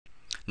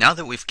Now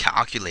that we've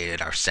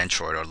calculated our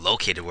centroid or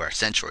located where our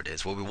centroid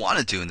is, what we want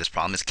to do in this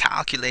problem is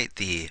calculate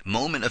the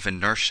moment of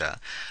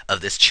inertia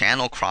of this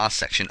channel cross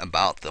section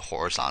about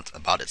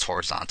its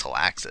horizontal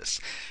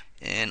axis.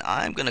 And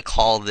I'm going to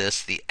call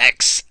this the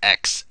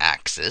XX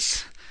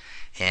axis.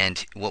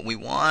 And what we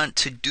want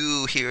to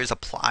do here is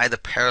apply the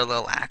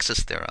parallel axis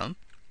theorem,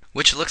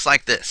 which looks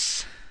like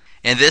this.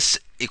 And this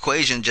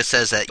equation just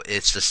says that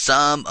it's the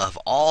sum of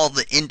all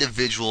the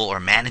individual or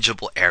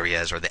manageable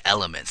areas or the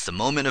elements, the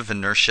moment of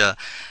inertia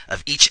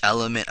of each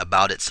element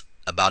about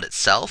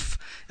itself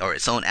or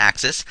its own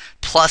axis,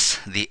 plus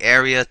the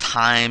area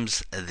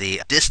times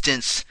the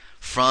distance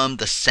from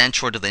the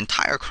centroid of the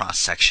entire cross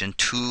section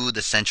to the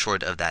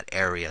centroid of that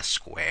area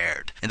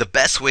squared. And the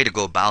best way to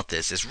go about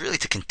this is really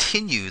to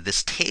continue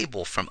this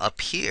table from up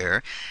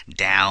here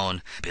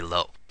down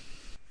below.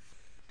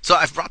 So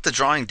I've brought the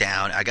drawing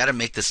down. I got to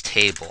make this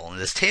table,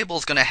 and this table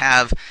is going to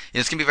have,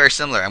 it's going to be very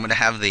similar. I'm going to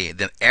have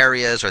the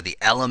areas or the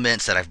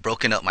elements that I've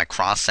broken up my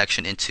cross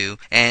section into,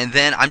 and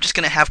then I'm just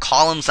going to have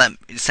columns that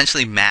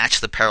essentially match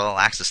the parallel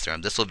axis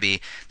theorem. This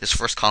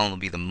first column will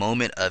be the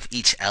moment of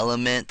each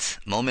element,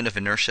 moment of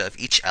inertia of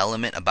each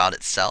element about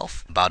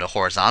itself, about a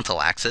horizontal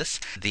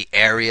axis, the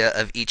area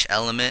of each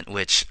element,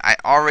 which I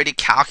already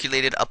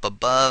calculated up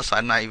above, so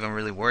I'm not even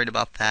really worried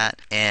about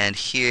that. And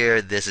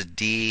here, this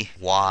dyi.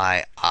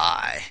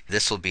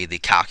 This will be the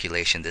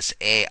calculation, this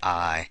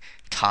AI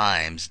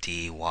times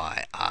dyi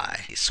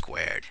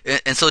squared.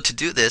 And so to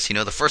do this,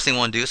 the first thing we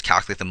want to do is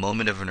calculate the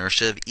moment of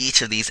inertia of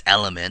each of these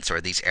elements,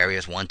 or these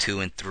areas 1, 2,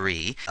 and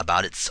 3,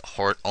 about its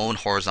own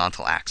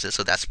horizontal axis.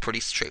 So that's pretty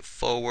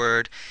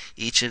straightforward.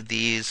 Each of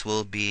these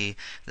will be,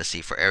 let's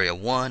see, for area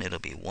 1, it'll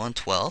be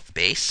 1/12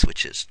 base,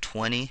 which is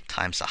 20,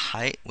 times the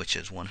height, which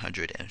is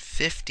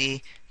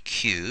 150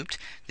 cubed.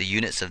 The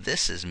units of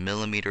this is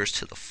millimeters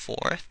to the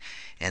fourth.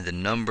 And the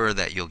number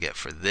that you'll get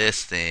for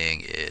this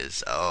thing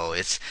is,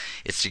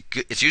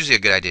 it's usually a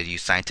good idea to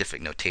use scientific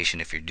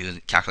notation if you're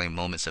calculating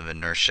moments of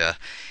inertia.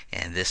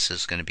 And this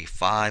is going to be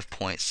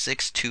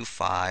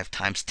 5.625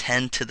 times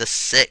 10 to the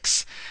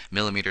 6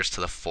 millimeters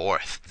to the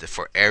fourth.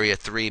 For area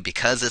 3,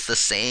 because it's the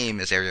same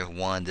as area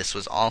 1, this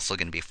was also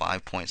going to be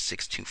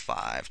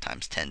 5.625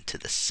 times 10 to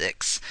the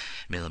 6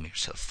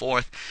 millimeters to the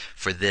fourth.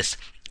 For this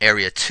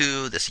area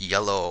 2, this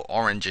yellow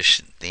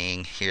orangish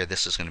thing here,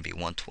 this is going to be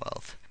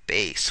 1/12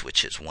 base,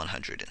 which is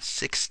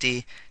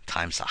 160,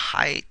 times the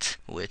height,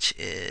 which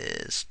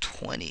is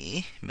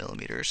 20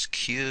 millimeters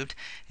cubed,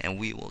 and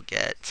we will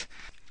get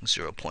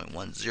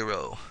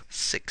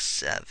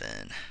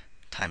 0.1067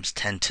 times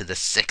 10 to the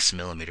 6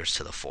 millimeters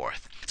to the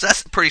fourth. So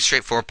that's a pretty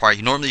straightforward part.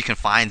 Normally you can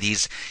find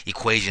these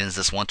equations,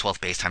 this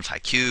 1/12 base times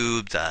height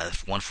cubed,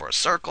 one for a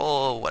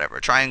circle, whatever,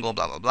 a triangle,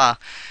 blah, blah, blah,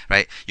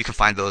 right? You can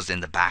find those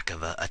in the back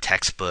of a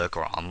textbook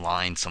or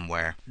online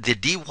somewhere. The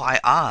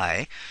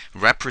dyi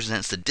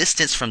represents the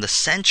distance from the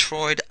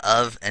centroid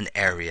of an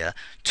area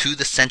to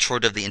the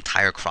centroid of the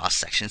entire cross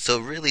section. So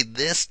really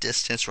this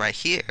distance right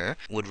here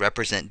would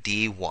represent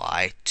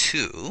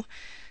dy2.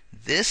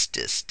 This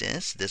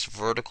distance, this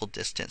vertical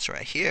distance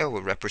right here,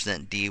 would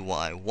represent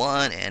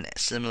dy1, and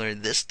similarly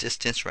this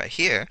distance right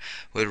here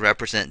would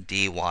represent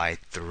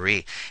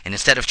dy3. And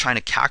instead of trying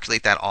to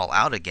calculate that all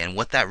out again,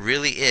 what that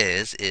really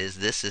is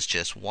this is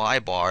just y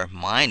bar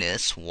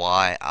minus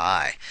yi.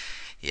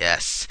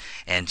 Yes,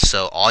 and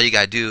so all you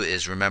gotta do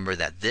is remember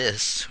that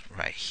this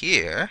right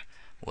here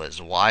was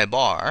y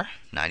bar,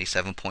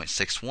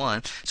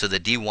 97.61. So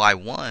the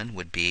dy1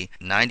 would be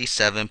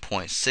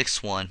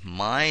 97.61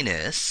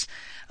 minus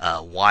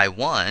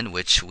y1,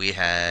 which we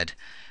had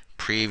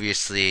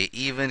previously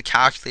even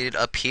calculated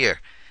up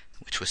here,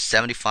 which was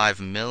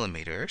 75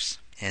 millimeters,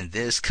 and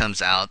this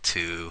comes out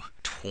to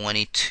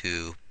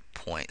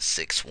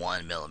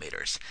 22.61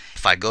 millimeters.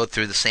 If I go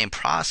through the same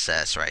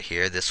process right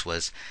here, this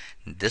would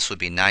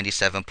be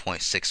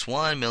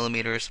 97.61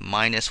 millimeters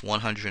minus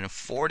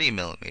 140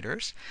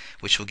 millimeters,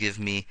 which will give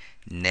me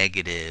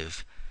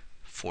negative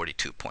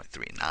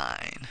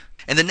 42.39.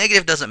 And the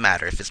negative doesn't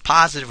matter. If it's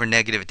positive or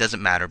negative, it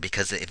doesn't matter,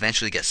 because it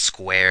eventually gets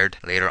squared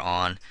later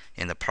on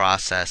in the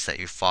process that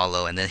you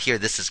follow. And then here,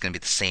 this is going to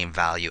be the same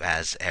value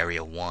as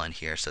area 1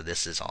 here. So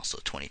this is also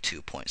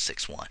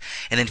 22.61.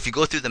 And then if you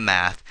go through the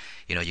math,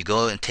 you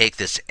go and take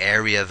these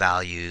area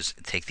values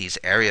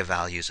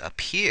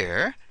up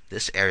here,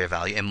 this area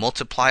value, and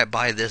multiply it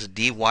by this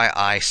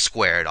dyi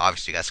squared.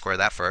 Obviously you got to square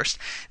that first.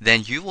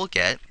 Then you will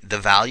get the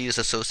values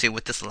associated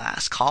with this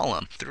last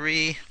column,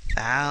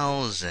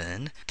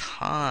 3,000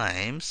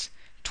 times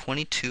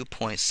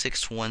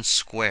 22.61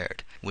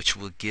 squared, which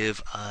will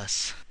give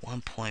us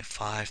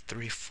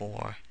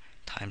 1.534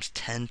 times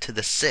 10 to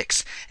the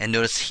 6. And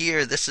notice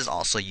here, this is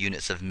also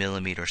units of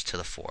millimeters to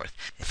the fourth.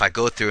 If I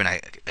go through and I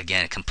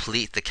again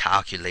complete the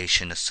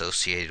calculation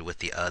associated with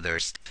the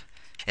others,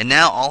 and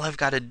now all I've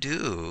got to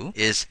do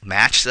is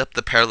match up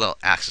the parallel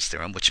axis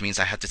theorem, which means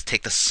I have to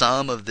take the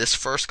sum of this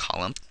first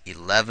column,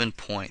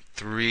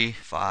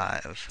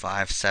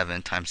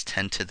 11.3557 times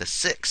 10 to the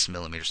 6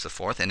 millimeters to the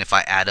fourth. And if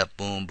I add up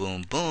boom,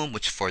 boom, boom,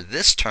 which for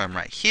this term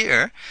right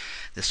here,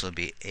 this will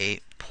be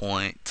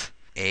 8.8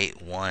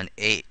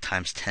 0.818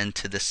 times 10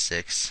 to the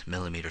 6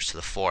 millimeters to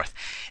the fourth.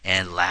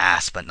 And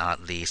last but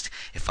not least,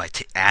 if I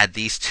add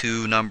these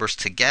two numbers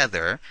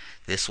together,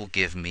 this will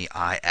give me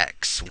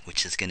Ix,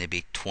 which is going to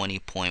be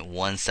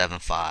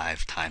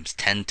 20.175 times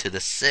 10 to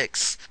the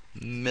 6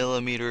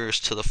 millimeters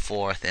to the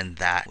fourth, and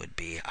that would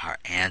be our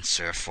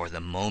answer for the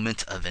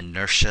moment of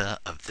inertia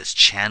of this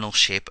channel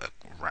shape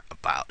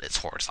about its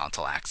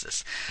horizontal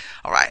axis.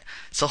 Alright,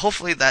 so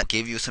hopefully that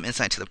gave you some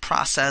insight to the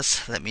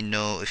process. Let me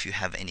know if you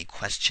have any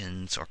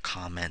questions or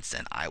comments,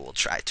 and I will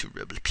try to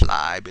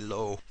reply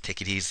below.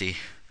 Take it easy.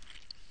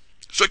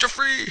 Set you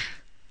free!